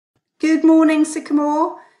Good morning,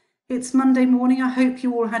 Sycamore. It's Monday morning. I hope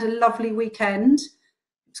you all had a lovely weekend.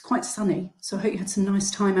 It was quite sunny, so I hope you had some nice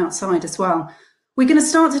time outside as well. We're going to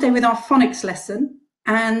start today with our phonics lesson,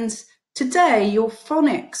 and today your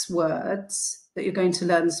phonics words that you're going to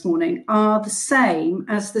learn this morning are the same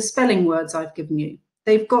as the spelling words I've given you.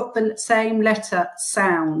 They've got the same letter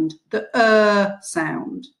sound, the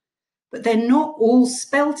sound, but they're not all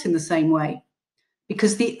spelt in the same way,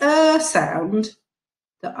 because the sound,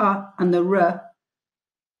 the and the r,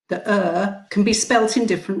 the can be spelt in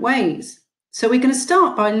different ways. So we're going to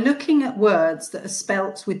start by looking at words that are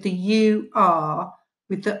spelt with the UR,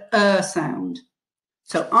 with the sound.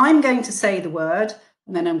 So I'm going to say the word,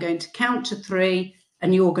 and then I'm going to count to 3,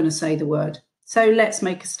 and you're going to say the word. So let's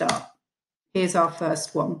make a start. Here's our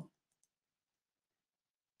first one.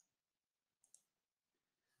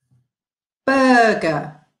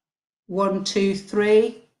 Burger. 1, 2,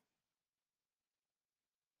 3.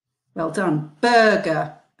 Well done.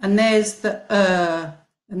 Burger. And there's the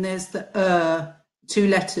and there's the 2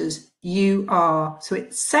 letters, UR. So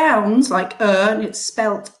it sounds like and it's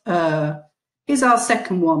spelt Here's our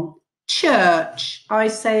second one. Church. I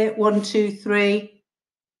say it 1, 2, 3.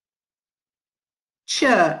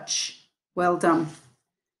 Church. Well done.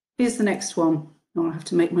 Here's the next one. Oh, I'll have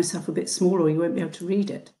to make myself a bit smaller or you won't be able to read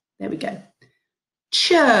it. There we go.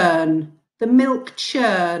 Churn. The milk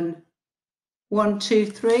churn. 1, 2,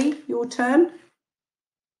 3, your turn.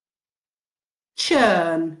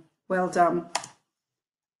 Churn. Well done.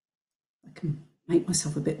 I can make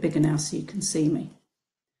myself a bit bigger now so you can see me.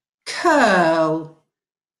 Curl.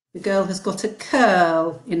 The girl has got a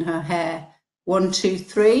curl in her hair. 1, 2,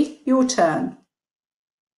 3, your turn.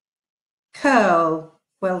 Curl.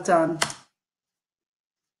 Well done.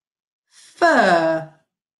 Fur.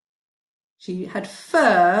 She had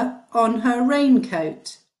fur on her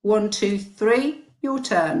raincoat. 1, 2, 3, your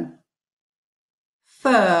turn.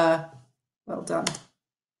 Fur. Well done.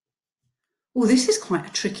 Oh, this is quite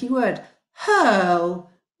a tricky word. Hurl.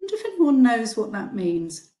 I wonder if anyone knows what that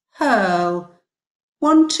means. Hurl.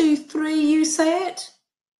 1, 2, 3, you say it.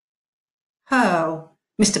 Hurl.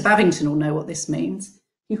 Mr. Babington will know what this means.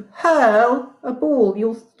 You hurl a ball,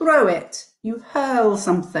 you'll throw it. You hurl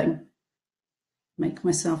something. Make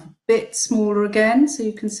myself a bit smaller again so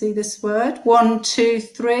you can see this word. 1, 2,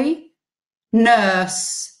 3.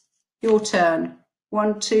 Nurse. Your turn.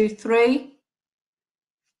 1, 2, 3.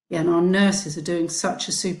 Yeah, and our nurses are doing such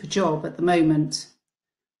a super job at the moment.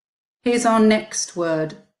 Here's our next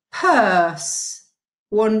word. Purse.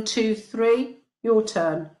 1, 2, 3. Your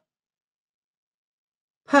turn.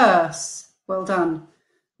 Purse. Well done.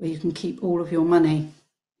 Where you can keep all of your money.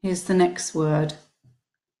 Here's the next word.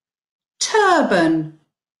 Turban.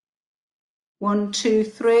 1, 2,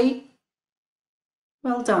 3.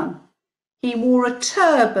 Well done. He wore a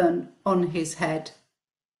turban on his head.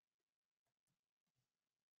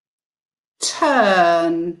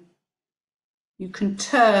 Turn. You can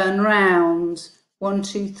turn round. 1,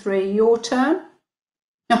 2, 3. Your turn.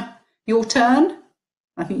 No, your turn.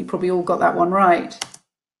 I think you probably all got that one right.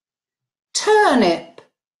 Turnip.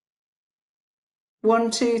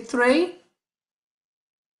 1, 2, 3.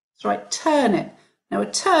 That's right, turnip. Now a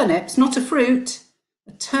turnip's not a fruit.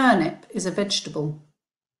 A turnip is a vegetable.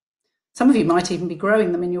 Some of you might even be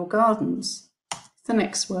growing them in your gardens. The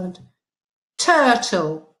next word.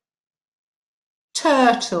 Turtle.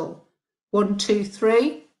 Turtle. 1, 2,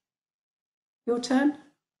 3. Your turn.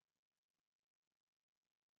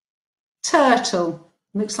 Turtle.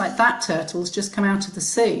 Looks like that turtle's just come out of the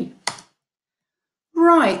sea.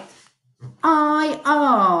 Right.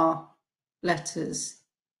 IR letters.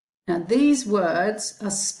 Now these words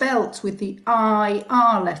are spelt with the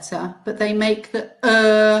IR letter, but they make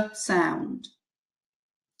the sound.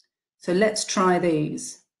 So let's try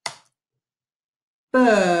these.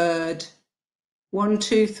 Bird. 1,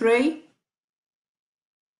 2, 3.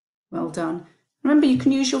 Well done. Remember, you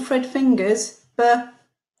can use your Fred fingers.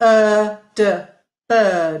 B-d,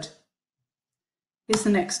 bird. Here's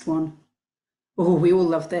the next one. Oh, we all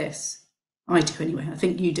love this. I do anyway. I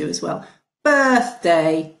think you do as well.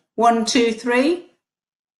 Birthday. 1, 2, 3.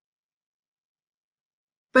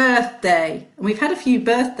 Birthday. And we've had a few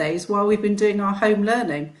birthdays while we've been doing our home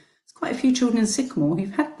learning. There's quite a few children in Sycamore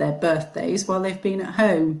who've had their birthdays while they've been at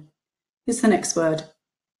home. Here's the next word.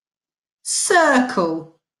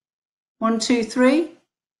 Circle. 1, 2, 3.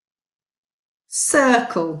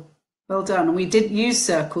 Circle. Well done. And we did use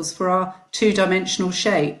circles for our 2-dimensional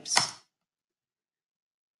shapes.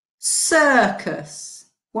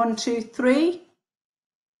 Circus. 1, 2, 3.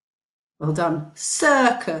 Well done.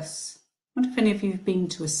 Circus. I wonder if any of you have been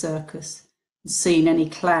to a circus and seen any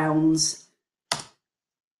clowns.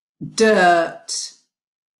 Dirt.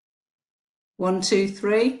 1, 2,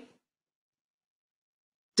 3.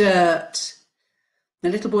 Dirt. The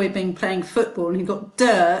little boy had been playing football and he got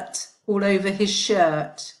dirt all over his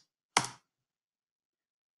shirt.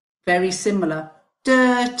 Very similar.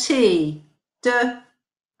 Dirty. D-E.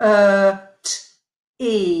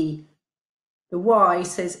 The Y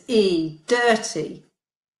says E. Dirty.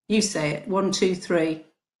 You say it. 1, 2, 3.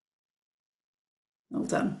 Well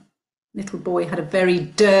done. Little boy had a very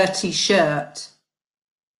dirty shirt.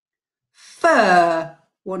 Fir.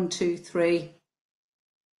 1, 2, 3.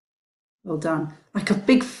 Well done. Like a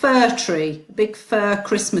big fir tree, a big fir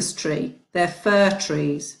Christmas tree. They're fir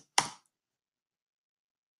trees.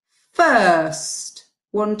 First.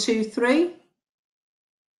 1, 2, 3.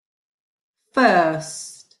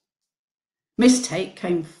 First. Miss Tate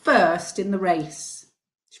came first in the race.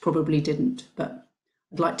 She probably didn't, but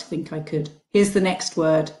I'd like to think I could. Here's the next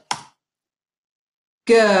word.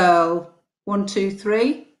 Girl. 1, 2,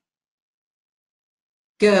 3.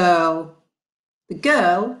 Girl. The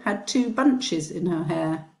girl had 2 bunches in her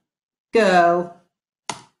hair. Girl.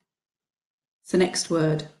 It's the next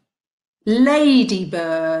word.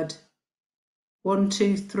 Ladybird. 1,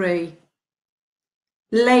 2, 3.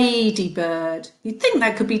 Ladybird. You'd think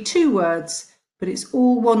that could be 2 words, but it's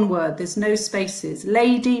all 1 word. There's no spaces.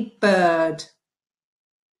 Ladybird.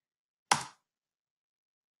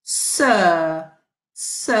 Sir.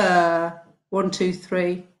 Sir. 1, 2,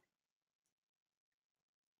 3.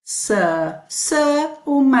 Sir. Sir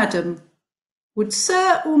or madam? Would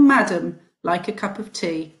sir or madam like a cup of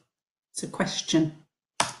tea? It's a question.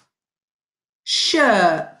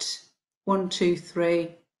 Shirt. 1, 2,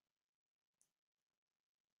 3.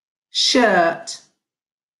 Shirt.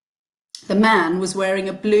 The man was wearing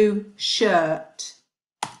a blue shirt.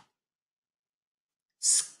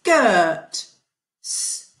 Skirt.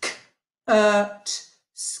 Skirt.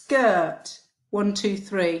 Skirt. 1, 2,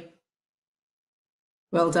 3.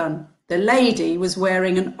 Well done. The lady was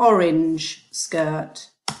wearing an orange skirt.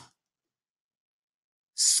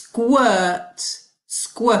 Squirt.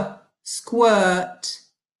 Squirt.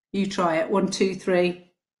 You try it. 1, 2,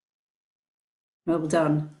 3. Well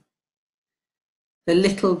done. The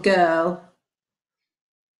little girl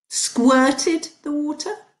squirted the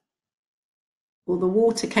water, or the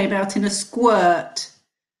water came out in a squirt.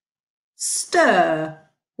 Stir.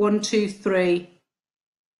 1, 2, 3.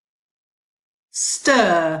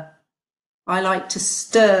 Stir. I like to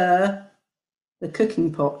stir the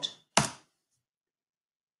cooking pot.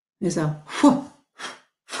 There's a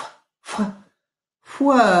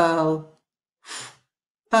whirl,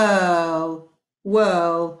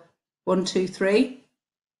 whirl. 1, 2, 3.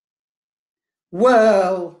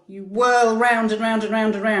 Whirl. You whirl round and round and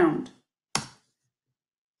round and round.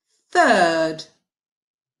 Third.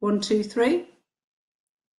 1, 2, 3.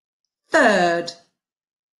 Third.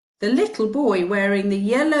 The little boy wearing the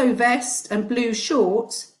yellow vest and blue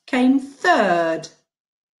shorts came third.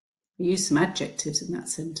 We used some adjectives in that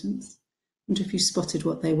sentence. I wonder if you spotted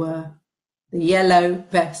what they were. The yellow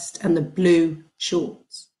vest and the blue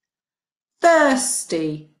shorts.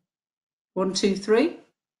 Thirsty. 1, 2, 3.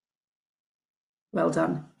 Well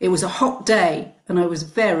done. It was a hot day and I was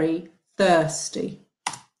very thirsty.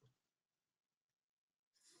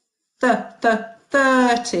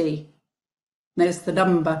 30. There's the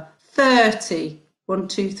number. 30. 1,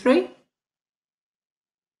 2, 3.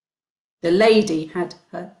 The lady had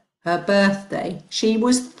her birthday. She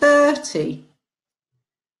was 30.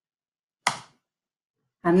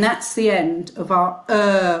 And that's the end of our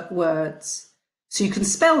words. So you can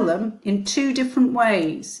spell them in 2 different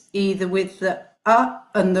ways, either with the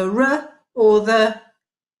and the r, or the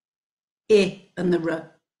I and the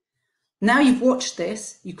r. Now you've watched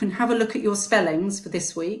this, you can have a look at your spellings for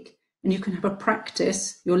this week, and you can have a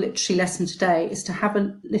practice. Your literary lesson today is to have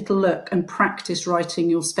a little look and practice writing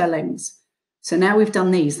your spellings. So now we've done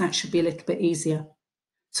these, that should be a little bit easier.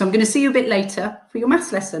 So I'm going to see you a bit later for your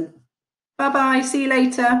maths lesson. Bye-bye, see you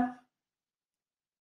later.